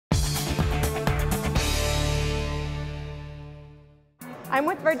I'm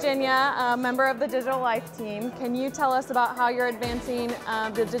with Virginia, a member of the Digital Life team. Can you tell us about how you're advancing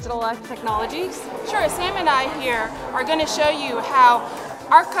the Digital Life technologies? Sure, Sam and I here are going to show you how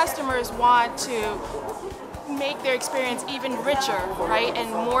our customers want to make their experience even richer, right,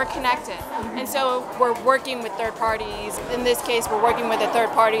 and more connected. And so we're working with third parties. In this case, we're working with a third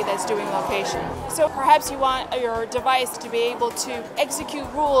party that's doing location. So perhaps you want your device to be able to execute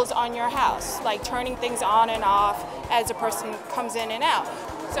rules on your house, like turning things on and off as a person comes in and out.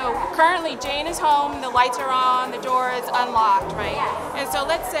 So currently Jane is home, the lights are on, the door is unlocked, right? And so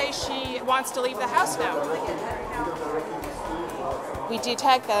let's say she wants to leave the house now. We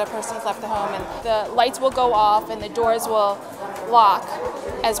detect that a person's left the home and the lights will go off and the doors will lock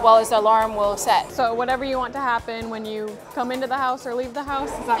as well as the alarm will set. So whatever you want to happen when you come into the house or leave the house,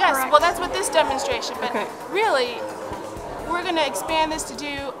 is that correct? Yes, well that's what this demonstration, but really we're going to expand this to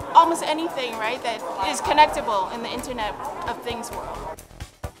do almost anything, right, that is connectable in the Internet of Things world.